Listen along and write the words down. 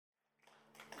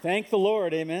Thank the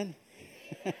Lord, amen.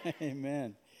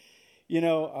 Amen. You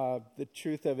know, the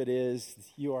truth of it is,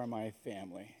 you are my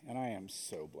family, and I am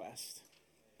so blessed.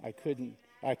 I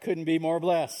couldn't be more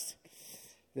blessed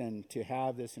than to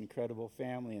have this incredible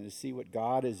family and to see what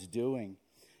God is doing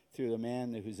through the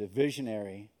man who's a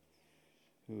visionary,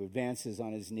 who advances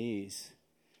on his knees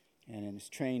and has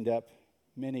trained up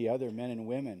many other men and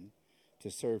women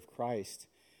to serve Christ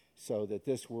so that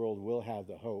this world will have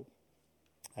the hope.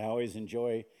 I always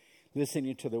enjoy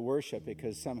listening to the worship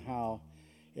because somehow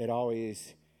it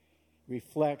always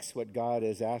reflects what God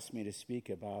has asked me to speak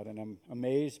about, and I'm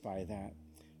amazed by that.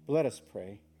 But let us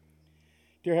pray.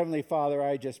 Dear Heavenly Father,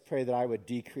 I just pray that I would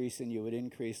decrease and you would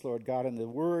increase, Lord God, and the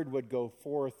word would go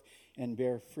forth and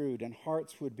bear fruit, and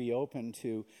hearts would be open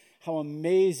to how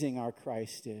amazing our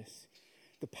Christ is,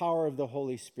 the power of the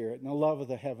Holy Spirit and the love of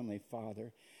the Heavenly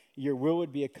Father. Your will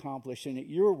would be accomplished and that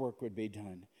your work would be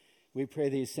done. We pray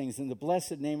these things in the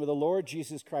blessed name of the Lord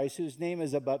Jesus Christ, whose name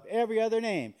is above every other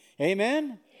name.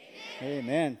 Amen? Amen.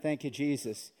 Amen. Thank you,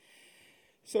 Jesus.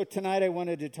 So tonight I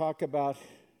wanted to talk about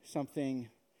something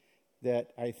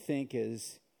that I think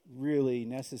is really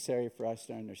necessary for us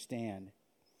to understand,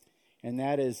 and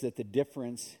that is that the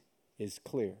difference is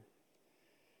clear.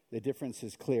 The difference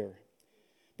is clear.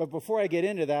 But before I get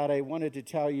into that, I wanted to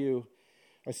tell you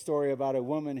a story about a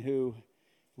woman who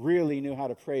really knew how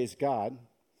to praise God.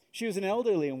 She was an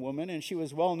elderly woman, and she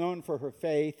was well known for her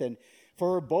faith and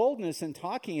for her boldness in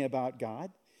talking about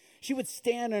God. She would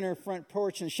stand on her front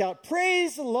porch and shout,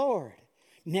 "Praise the Lord."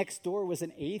 Next door was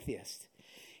an atheist,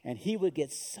 and he would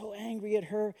get so angry at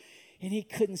her, and he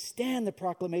couldn't stand the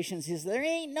proclamations. He says, "There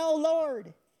ain't no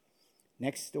Lord."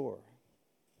 Next door,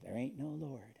 there ain't no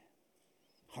Lord.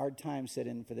 Hard time set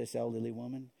in for this elderly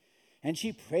woman. And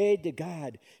she prayed to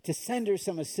God to send her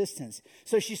some assistance.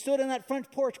 So she stood on that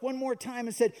front porch one more time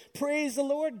and said, "Praise the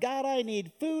Lord, God, I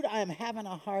need food. I'm having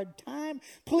a hard time.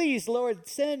 Please, Lord,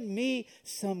 send me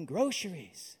some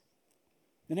groceries."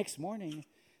 The next morning,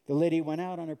 the lady went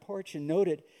out on her porch and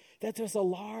noted that there was a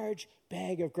large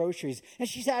bag of groceries. And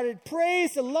she shouted,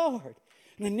 "Praise the Lord."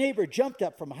 And the neighbor jumped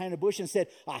up from behind a bush and said,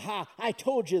 "Aha, I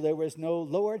told you there was no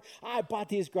Lord. I bought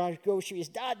these groceries.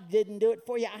 God didn't do it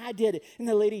for you. I did it." And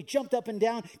the lady jumped up and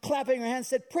down, clapping her hands,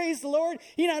 said, "Praise the Lord.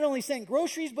 He not only sent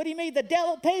groceries, but he made the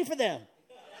devil pay for them."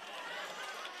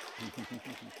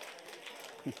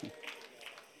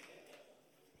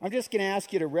 I'm just going to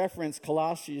ask you to reference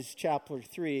Colossians chapter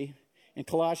 3. In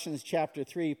Colossians chapter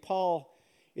 3, Paul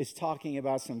is talking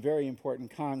about some very important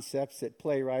concepts that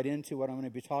play right into what I'm going to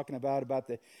be talking about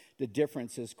the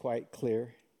difference is quite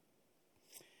clear.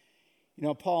 You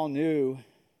know, Paul knew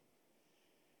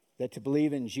that to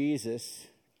believe in Jesus,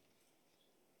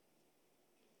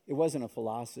 it wasn't a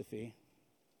philosophy.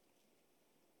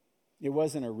 It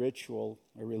wasn't a ritual,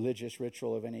 a religious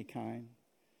ritual of any kind.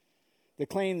 The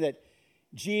claim that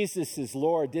Jesus is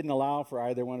Lord didn't allow for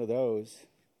either one of those.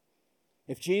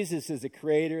 If Jesus is the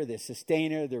creator, the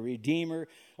sustainer, the redeemer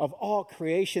of all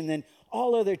creation, then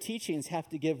all other teachings have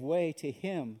to give way to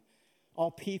him.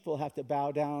 All people have to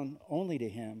bow down only to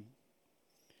him.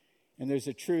 And there's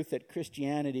a truth that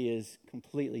Christianity is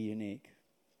completely unique.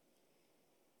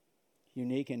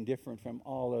 Unique and different from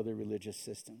all other religious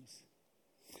systems.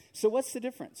 So what's the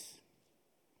difference?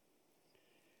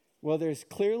 Well, there's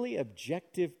clearly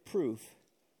objective proof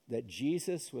that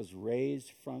Jesus was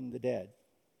raised from the dead.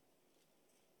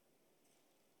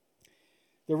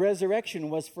 The resurrection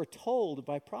was foretold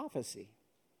by prophecy.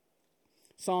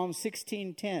 Psalm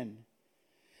 16:10,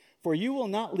 "For you will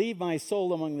not leave my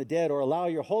soul among the dead or allow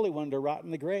your Holy One to rot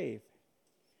in the grave."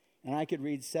 And I could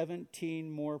read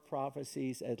 17 more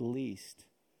prophecies at least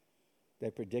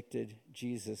that predicted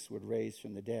Jesus would raise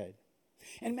from the dead.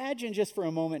 And imagine just for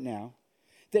a moment now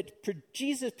that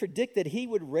Jesus predicted he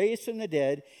would raise from the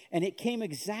dead, and it came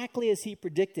exactly as he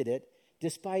predicted it,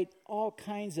 despite all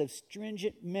kinds of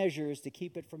stringent measures to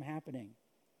keep it from happening.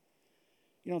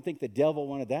 You don't think the devil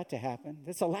wanted that to happen?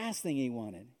 That's the last thing he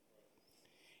wanted.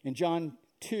 In John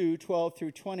 2:12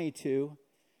 through 22,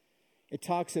 it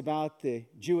talks about the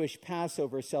Jewish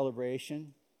Passover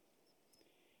celebration.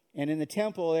 And in the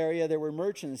temple area, there were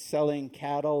merchants selling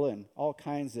cattle and all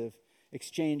kinds of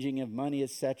exchanging of money,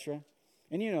 etc.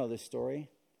 And you know the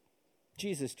story.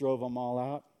 Jesus drove them all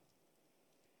out.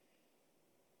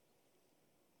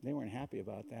 They weren't happy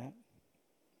about that.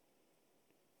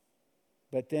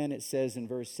 But then it says in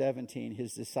verse 17,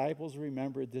 his disciples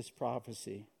remembered this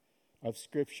prophecy of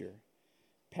Scripture.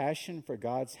 Passion for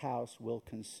God's house will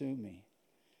consume me.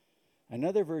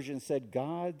 Another version said,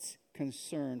 God's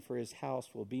concern for his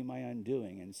house will be my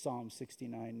undoing in Psalm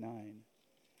 69:9.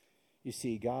 You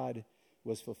see, God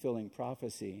was fulfilling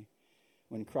prophecy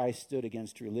when Christ stood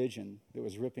against religion that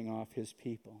was ripping off his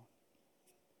people.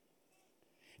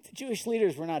 The Jewish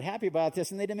leaders were not happy about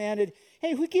this, and they demanded,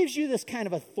 hey, who gives you this kind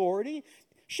of authority?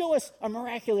 Show us a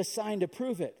miraculous sign to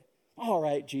prove it. All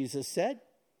right, Jesus said,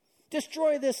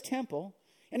 destroy this temple,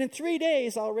 and in 3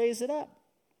 days I'll raise it up.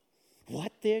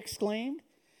 What? They exclaimed.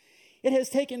 It has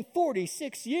taken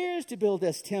 46 years to build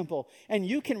this temple, and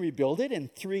you can rebuild it in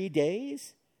 3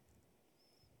 days?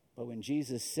 But when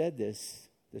Jesus said this,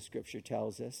 the scripture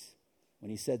tells us, when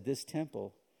he said this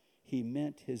temple, he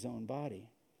meant his own body.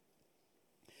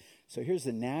 So here's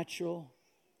the natural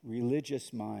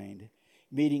religious mind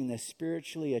meeting the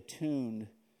spiritually attuned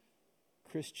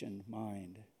Christian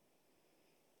mind,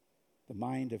 the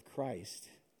mind of Christ.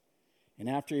 And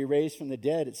after he raised from the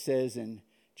dead, it says in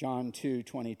John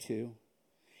 2:22,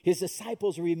 his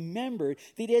disciples remembered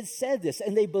that he had said this,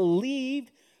 and they believed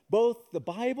both the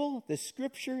Bible, the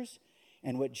scriptures,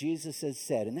 and what Jesus has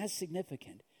said. And that's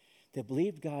significant. They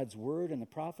believed God's word and the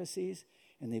prophecies,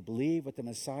 and they believed what the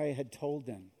Messiah had told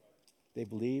them. They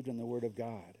believed in the word of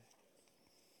God.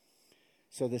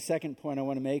 So the second point I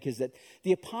want to make is that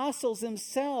the apostles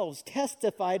themselves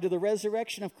testified to the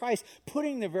resurrection of Christ,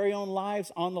 putting their very own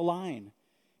lives on the line.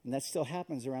 And that still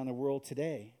happens around the world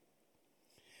today.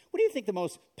 What do you think the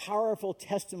most powerful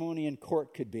testimony in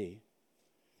court could be?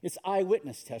 It's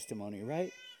eyewitness testimony,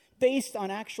 right? Based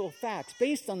on actual facts,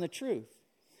 based on the truth.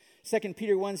 2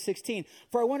 Peter 1:16,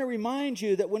 for I want to remind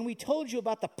you that when we told you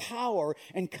about the power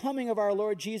and coming of our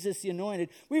Lord Jesus the Anointed,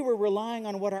 we were relying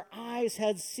on what our eyes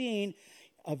had seen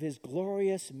of his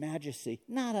glorious majesty,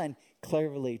 not on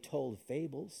cleverly told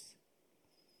fables.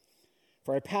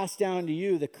 For I passed down to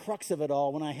you the crux of it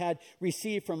all when I had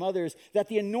received from others that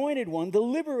the Anointed One, the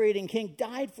liberating King,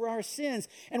 died for our sins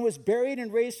and was buried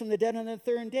and raised from the dead on the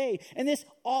third day. And this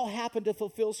all happened to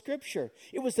fulfill Scripture.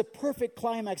 It was the perfect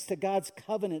climax to God's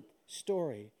covenant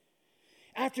story.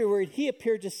 Afterward, he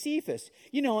appeared to Cephas.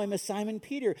 You know him as Simon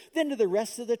Peter, then to the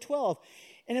rest of the 12.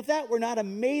 And if that were not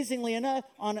amazingly enough,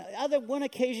 on one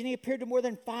occasion he appeared to more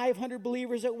than 500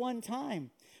 believers at one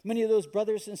time. Many of those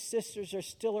brothers and sisters are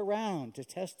still around to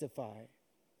testify.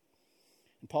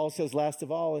 And Paul says, last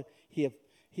of all,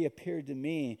 he appeared to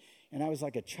me, and I was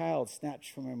like a child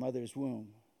snatched from her mother's womb.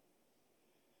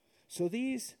 So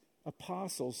these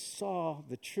apostles saw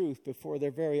the truth before their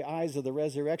very eyes of the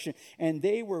resurrection, and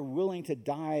they were willing to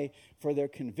die for their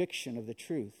conviction of the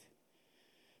truth.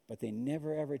 But they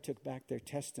never ever took back their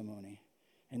testimony,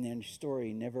 and their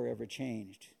story never ever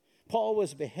changed. Paul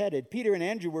was beheaded. Peter and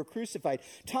Andrew were crucified.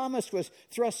 Thomas was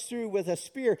thrust through with a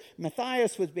spear.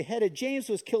 Matthias was beheaded. James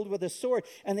was killed with a sword.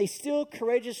 And they still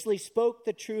courageously spoke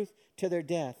the truth to their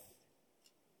death.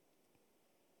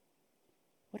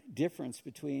 What a difference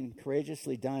between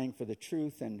courageously dying for the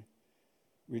truth and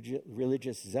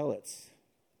religious zealots.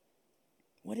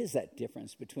 What is that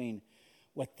difference between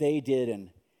what they did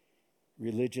and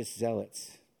religious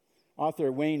zealots?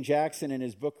 Author Wayne Jackson, in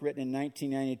his book written in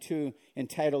 1992,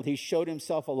 entitled He Showed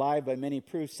Himself Alive by Many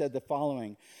Proofs, said the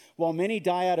following: while many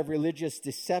die out of religious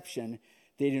deception,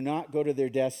 they do not go to their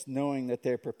deaths knowing that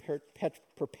they're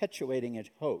perpetuating a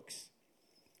hoax.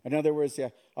 In other words,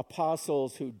 the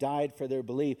apostles who died for their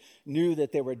belief knew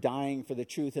that they were dying for the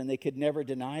truth, and they could never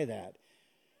deny that.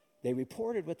 They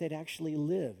reported what they'd actually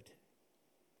lived.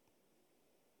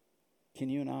 Can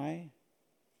you and I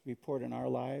report in our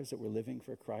lives that we're living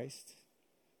for Christ?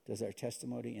 Does our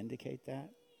testimony indicate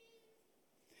that?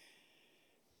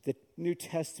 The New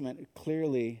Testament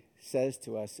clearly says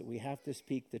to us that we have to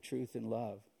speak the truth in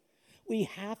love. We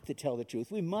have to tell the truth.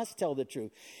 We must tell the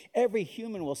truth. Every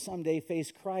human will someday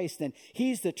face Christ, and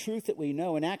he's the truth that we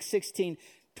know. In Acts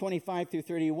 16:25 through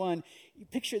 31, you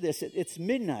picture this. It's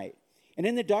midnight. And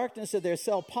in the darkness of their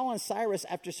cell, Paul and Silas,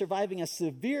 after surviving a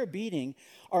severe beating,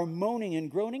 are moaning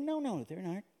and groaning. No, they're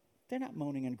not. They're not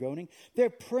moaning and groaning. They're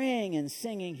praying and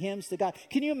singing hymns to God.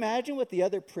 Can you imagine what the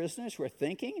other prisoners were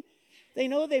thinking? They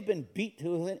know they've been beat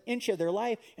to an inch of their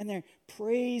life, and they're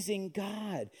praising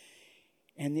God.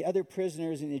 And the other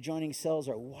prisoners in the adjoining cells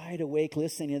are wide awake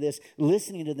listening to this,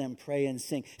 listening to them pray and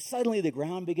sing. Suddenly the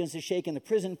ground begins to shake and the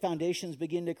prison foundations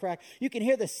begin to crack. You can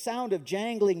hear the sound of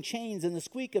jangling chains and the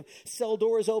squeak of cell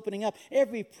doors opening up.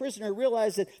 Every prisoner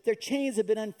realizes that their chains have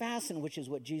been unfastened, which is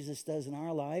what Jesus does in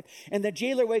our life. And the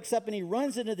jailer wakes up and he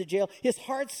runs into the jail. His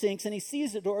heart sinks and he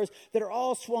sees the doors that are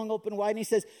all swung open wide. And he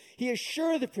says, he is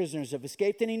sure the prisoners have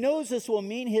escaped, and he knows this will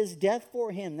mean his death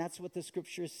for him. That's what the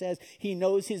scripture says. He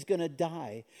knows he's going to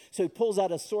die. So he pulls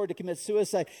out a sword to commit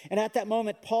suicide. And at that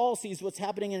moment, Paul sees what's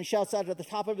happening and shouts out at the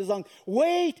top of his lungs,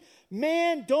 "Wait,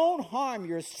 man, don't harm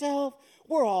yourself.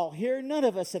 We're all here. None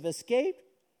of us have escaped."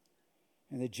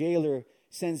 And the jailer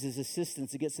sends his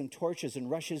assistants to get some torches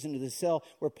and rushes into the cell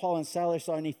where Paul and Silas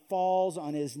are, and he falls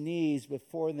on his knees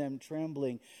before them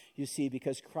trembling, you see,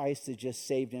 because Christ has just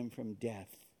saved him from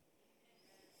death.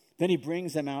 Then he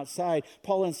brings them outside.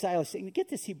 Paul and Silas, get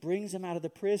this, he brings them out of the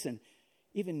prison,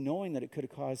 even knowing that it could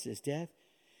have caused his death.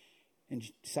 And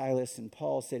Silas and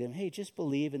Paul said to him, hey, just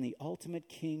believe in the ultimate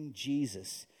King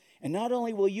Jesus. And not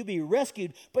only will you be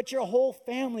rescued, but your whole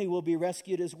family will be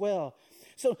rescued as well.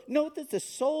 So note that the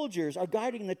soldiers are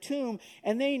guarding the tomb,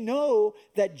 and they know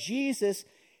that Jesus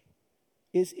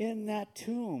is in that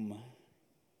tomb.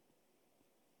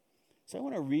 So I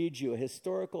want to read you a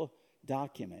historical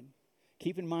document.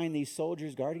 Keep in mind, these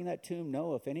soldiers guarding that tomb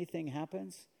know if anything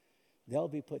happens, they'll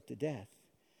be put to death.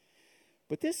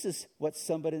 But this is what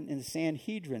somebody in the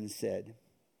Sanhedrin said.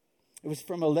 It was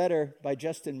from a letter by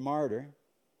Justin Martyr.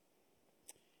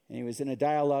 And he was in a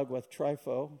dialogue with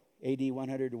Trypho, AD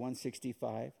 100 to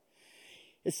 165.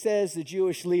 It says, the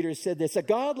Jewish leaders said this, a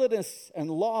godless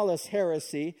and lawless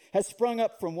heresy has sprung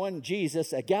up from one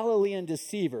Jesus, a Galilean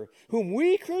deceiver, whom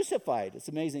we crucified. It's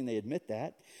amazing they admit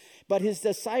that. But his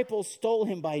disciples stole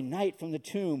him by night from the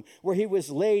tomb where he was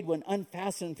laid when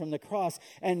unfastened from the cross.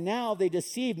 And now they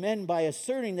deceive men by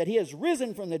asserting that he has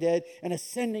risen from the dead and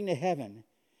ascending to heaven.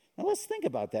 Now let's think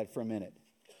about that for a minute.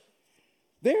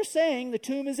 They're saying the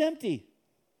tomb is empty.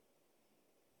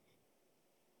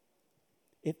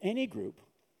 If any group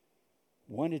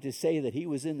wanted to say that he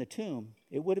was in the tomb,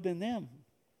 it would have been them.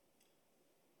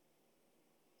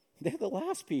 They're the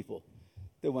last people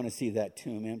that want to see that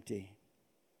tomb empty.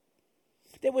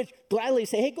 They would gladly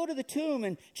say, hey, go to the tomb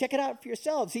and check it out for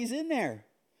yourselves. He's in there.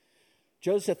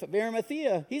 Joseph of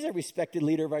Arimathea, he's a respected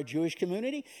leader of our Jewish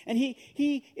community, and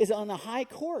he is on the high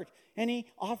court, and he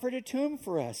offered a tomb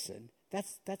for us. And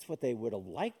that's what they would have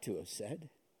liked to have said.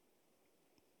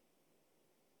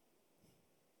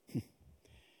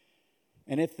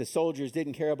 And if the soldiers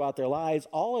didn't care about their lives,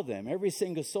 all of them, every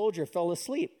single soldier fell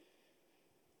asleep.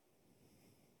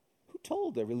 Who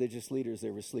told the religious leaders they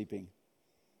were sleeping?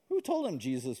 Who told them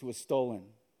Jesus was stolen?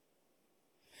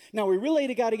 Now, we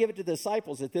really got to give it to the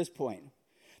disciples at this point.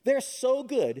 They're so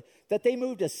good that they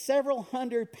moved a several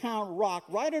 100-pound rock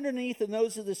right underneath the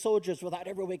nose of the soldiers without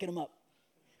ever waking them up.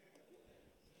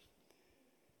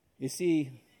 You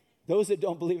see, those that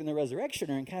don't believe in the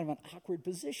resurrection are in kind of an awkward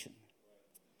position.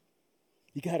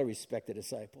 You got to respect the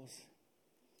disciples.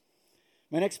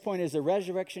 My next point is the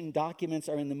resurrection documents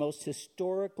are in the most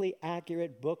historically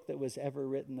accurate book that was ever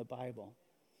written, the Bible.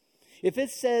 If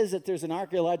it says that there's an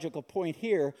archaeological point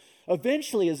here,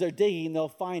 eventually as they're digging, they'll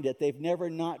find it. They've never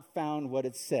not found what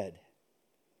it said.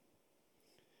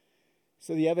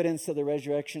 So the evidence of the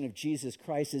resurrection of Jesus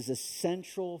Christ is a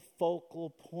central focal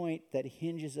point that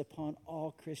hinges upon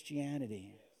all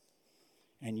Christianity.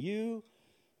 And you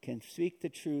can speak the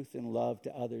truth in love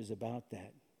to others about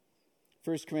that.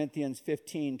 1 Corinthians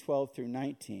 15, 12 through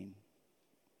 19.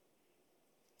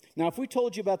 Now, if we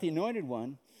told you about the Anointed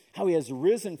One, how he has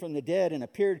risen from the dead and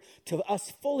appeared to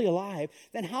us fully alive,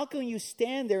 then how can you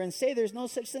stand there and say there's no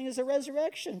such thing as a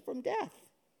resurrection from death?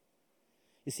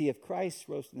 You see, if Christ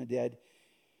rose from the dead,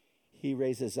 he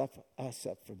raises us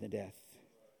up from the death.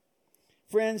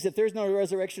 Friends, if there's no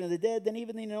resurrection of the dead, then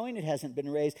even the anointed hasn't been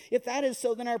raised. If that is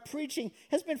so, then our preaching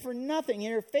has been for nothing,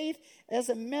 and our faith as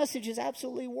a message is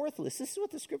absolutely worthless. This is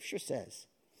what the scripture says.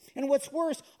 And what's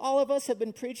worse, all of us have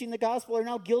been preaching the gospel are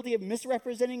now guilty of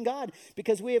misrepresenting God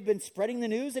because we have been spreading the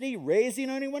news that he raised the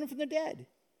anointed one from the dead,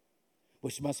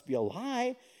 which must be a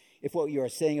lie if what you are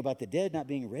saying about the dead not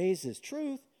being raised is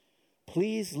truth.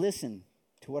 Please listen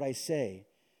to what I say.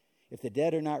 If the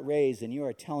dead are not raised, then you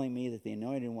are telling me that the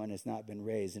anointed one has not been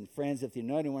raised. And friends, if the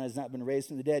anointed one has not been raised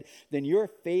from the dead, then your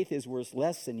faith is worth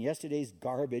less than yesterday's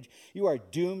garbage. You are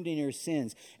doomed in your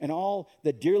sins. And all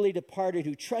the dearly departed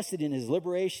who trusted in his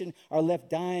liberation are left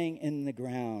dying in the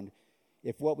ground.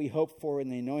 If what we hope for in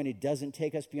the anointed doesn't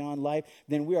take us beyond life,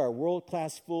 then we are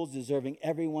world-class fools deserving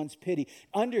everyone's pity.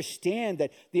 Understand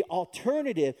that the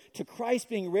alternative to Christ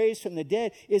being raised from the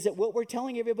dead is that what we're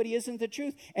telling everybody isn't the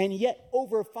truth. And yet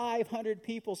over 500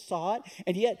 people saw it.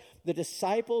 And yet the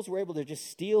disciples were able to just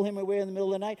steal him away in the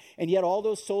middle of the night. And yet all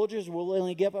those soldiers were willing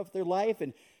to give up their life.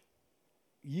 And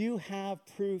you have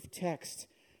proof text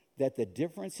that the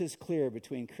difference is clear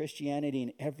between Christianity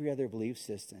and every other belief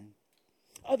system.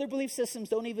 Other belief systems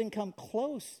don't even come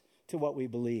close to what we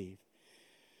believe.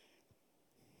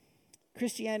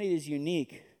 Christianity is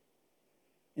unique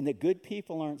in that good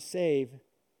people aren't saved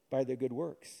by their good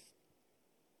works.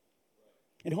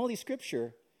 In Holy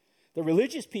Scripture, the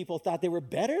religious people thought they were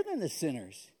better than the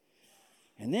sinners.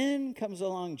 And then comes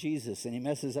along Jesus and he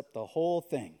messes up the whole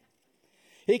thing.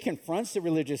 He confronts the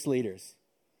religious leaders.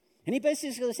 And he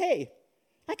basically goes, hey,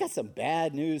 I got some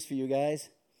bad news for you guys.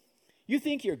 You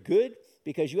think you're good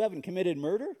because you haven't committed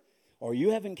murder or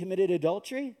you haven't committed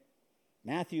adultery?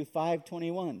 Matthew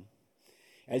 5:21.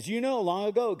 As you know, long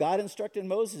ago, God instructed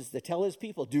Moses to tell his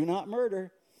people, do not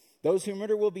murder. Those who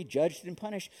murder will be judged and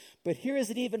punished. But here is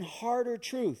an even harder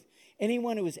truth.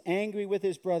 Anyone who is angry with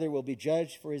his brother will be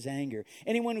judged for his anger.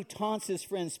 Anyone who taunts his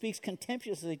friend, speaks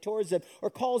contemptuously towards them,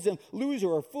 or calls them loser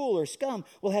or fool or scum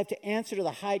will have to answer to the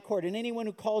high court. And anyone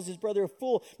who calls his brother a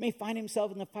fool may find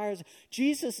himself in the fires.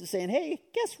 Jesus is saying, hey,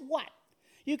 guess what?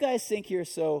 You guys think you're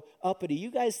so uppity. You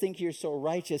guys think you're so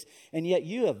righteous, and yet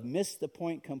you have missed the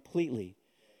point completely.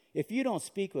 If you don't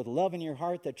speak with love in your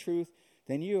heart the truth,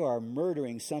 then you are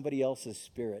murdering somebody else's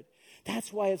spirit.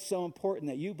 That's why it's so important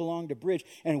that you belong to Bridge.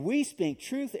 And we speak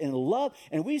truth and love,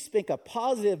 and we speak a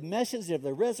positive message of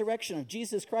the resurrection of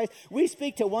Jesus Christ. We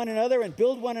speak to one another and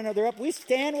build one another up. We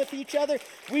stand with each other.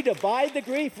 We divide the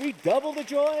grief. We double the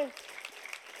joy.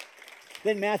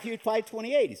 Then Matthew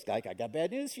 5:28, he's like, I got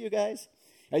bad news for you guys.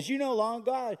 As you know,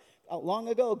 long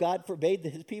ago, God forbade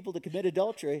his people to commit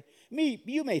adultery.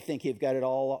 You may think you've got it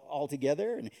all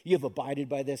together and you've abided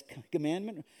by this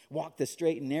commandment, walk the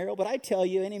straight and narrow. But I tell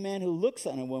you, any man who looks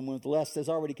on a woman with lust has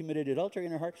already committed adultery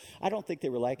in her heart. I don't think they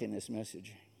were liking this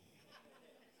message.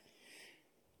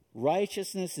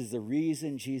 Righteousness is the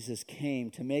reason Jesus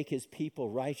came, to make his people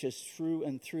righteous through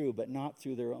and through, but not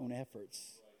through their own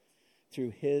efforts,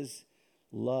 through his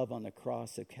love on the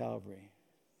cross of Calvary.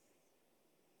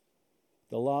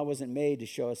 The law wasn't made to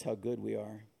show us how good we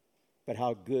are, but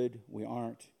how good we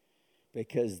aren't.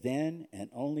 Because then and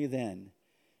only then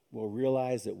we'll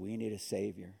realize that we need a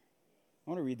Savior. I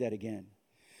want to read that again.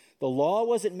 The law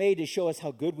wasn't made to show us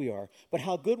how good we are, but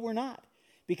how good we're not.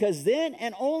 Because then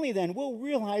and only then we'll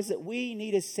realize that we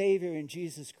need a Savior in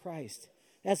Jesus Christ.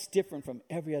 That's different from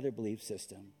every other belief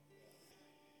system.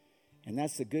 And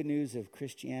that's the good news of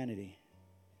Christianity.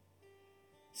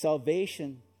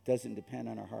 Salvation doesn't depend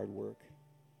on our hard work.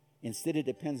 Instead, it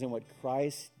depends on what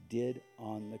Christ did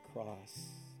on the cross.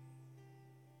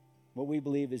 What we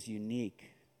believe is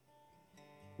unique.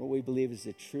 What we believe is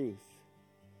the truth.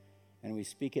 And we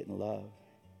speak it in love.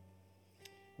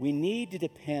 We need to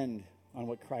depend on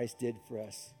what Christ did for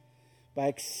us by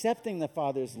accepting the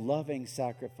Father's loving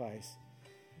sacrifice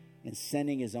and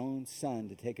sending his own Son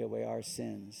to take away our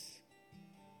sins.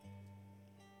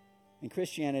 In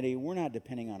Christianity, we're not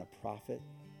depending on a prophet.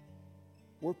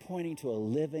 We're pointing to a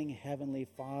living heavenly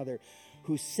Father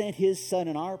who sent his Son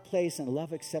in our place in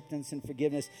love, acceptance, and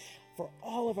forgiveness for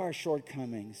all of our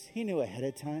shortcomings. He knew ahead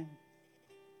of time.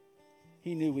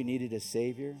 He knew we needed a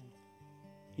Savior.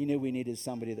 He knew we needed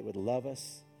somebody that would love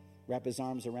us, wrap his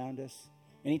arms around us.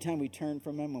 Anytime we turned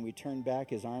from him, when we turned back,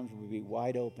 his arms would be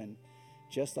wide open,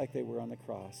 just like they were on the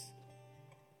cross.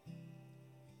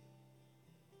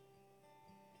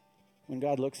 When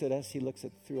God looks at us, he looks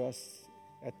through us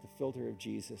at the filter of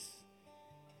Jesus.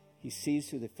 He sees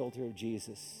through the filter of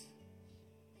Jesus.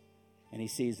 And he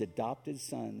sees adopted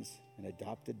sons and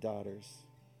adopted daughters.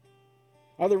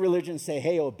 Other religions say,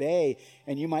 hey, obey,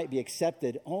 and you might be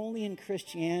accepted. Only in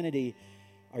Christianity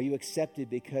are you accepted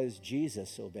because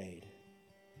Jesus obeyed,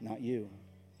 not you.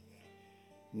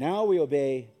 Now we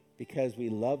obey because we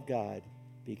love God,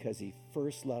 because he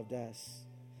first loved us.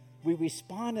 We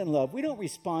respond in love. We don't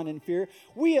respond in fear.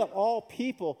 We of all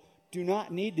people do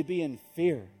not need to be in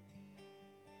fear.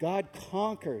 God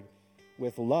conquered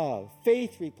with love.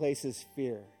 Faith replaces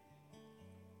fear.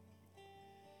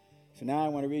 So now I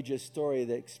want to read you a story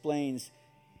that explains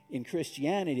in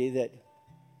Christianity that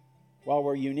while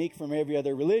we're unique from every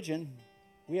other religion,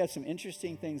 we have some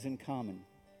interesting things in common.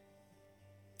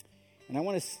 And I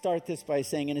want to start this by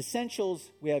saying in essentials,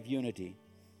 we have unity.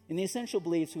 In the essential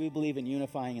beliefs, we believe in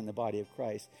unifying in the body of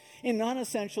Christ. In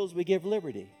non-essentials, we give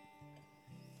liberty.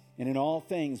 And in all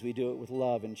things, we do it with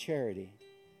love and charity.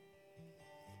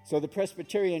 So the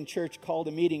Presbyterian Church called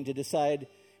a meeting to decide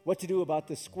what to do about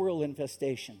the squirrel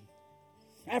infestation.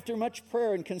 After much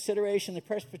prayer and consideration, the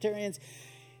Presbyterians,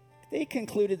 they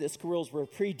concluded that squirrels were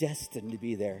predestined to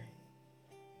be there,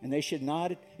 and they should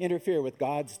not interfere with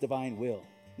God's divine will.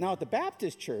 Now, at the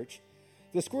Baptist Church,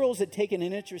 the squirrels had taken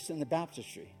an interest in the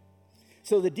baptistry.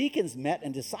 So the deacons met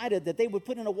and decided that they would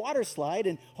put in a water slide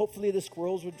and hopefully the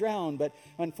squirrels would drown. But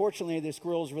unfortunately, the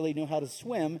squirrels really knew how to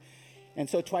swim, and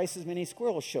so twice as many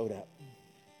squirrels showed up.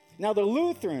 Now the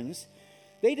Lutherans,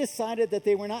 they decided that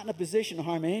they were not in a position to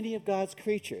harm any of God's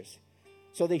creatures.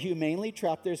 So they humanely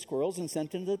trapped their squirrels and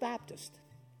sent them to the Baptist.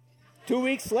 2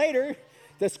 weeks later,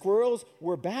 the squirrels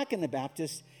were back in the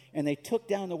Baptist, and they took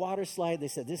down the water slide. They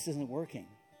said, this isn't working.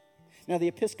 Now the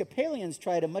Episcopalians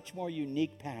tried a much more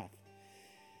unique path.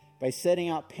 by setting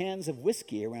out pans of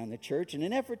whiskey around the church in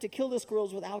an effort to kill the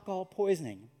squirrels with alcohol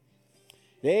poisoning.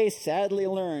 They sadly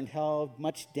learned how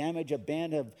much damage a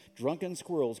band of drunken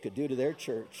squirrels could do to their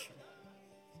church.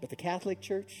 But the Catholic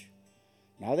Church,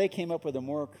 now they came up with a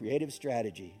more creative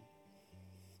strategy.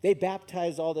 They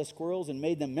baptized all the squirrels and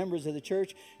made them members of the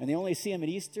church, and they only see them at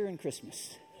Easter and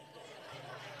Christmas.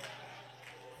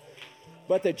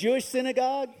 But the Jewish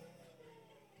synagogue,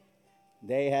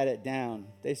 they had it down.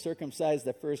 They circumcised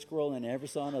the first squirrel and never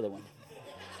saw another one.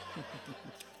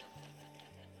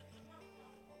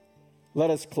 Let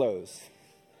us close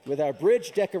with our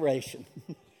bridge decoration.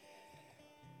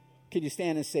 Can you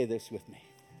stand and say this with me?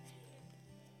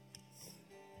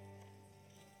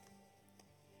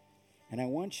 And I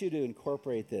want you to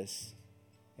incorporate this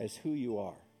as who you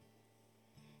are,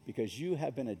 because you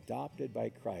have been adopted by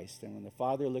Christ. And when the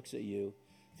Father looks at you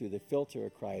through the filter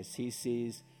of Christ, he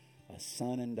sees a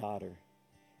son and daughter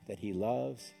that he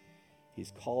loves.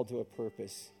 He's called to a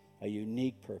purpose, a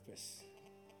unique purpose.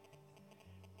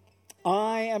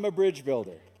 I am a bridge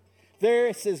builder.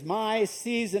 This is my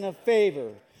season of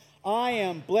favor. I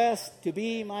am blessed to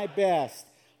be my best.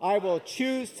 I will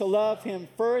choose to love him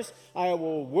first. I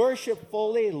will worship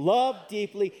fully, love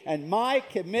deeply, and my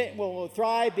commitment will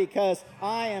thrive because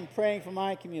I am praying for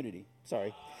my community.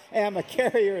 I am a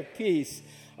carrier of peace.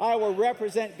 I will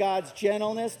represent God's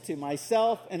gentleness to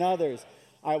myself and others.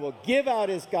 I will give out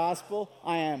his gospel.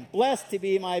 I am blessed to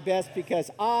be my best because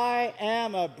I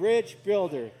am a bridge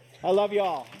builder. I love you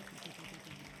all.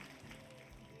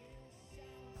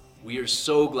 We are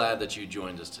so glad that you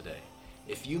joined us today.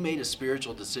 If you made a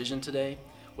spiritual decision today,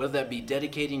 whether that be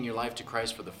dedicating your life to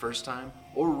Christ for the first time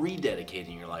or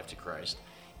rededicating your life to Christ,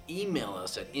 email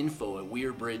us at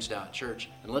info@wearebridge.church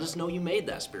and let us know you made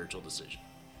that spiritual decision.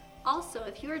 Also,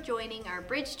 if you are joining our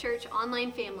Bridge Church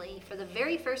online family for the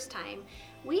very first time,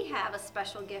 we have a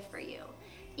special gift for you.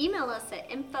 Email us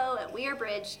at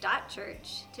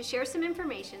info@wearebridge.church to share some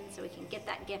information so we can get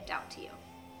that gift out to you.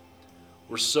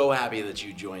 We're so happy that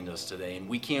you joined us today, and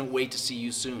we can't wait to see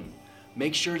you soon.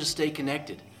 Make sure to stay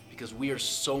connected because we are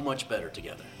so much better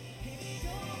together.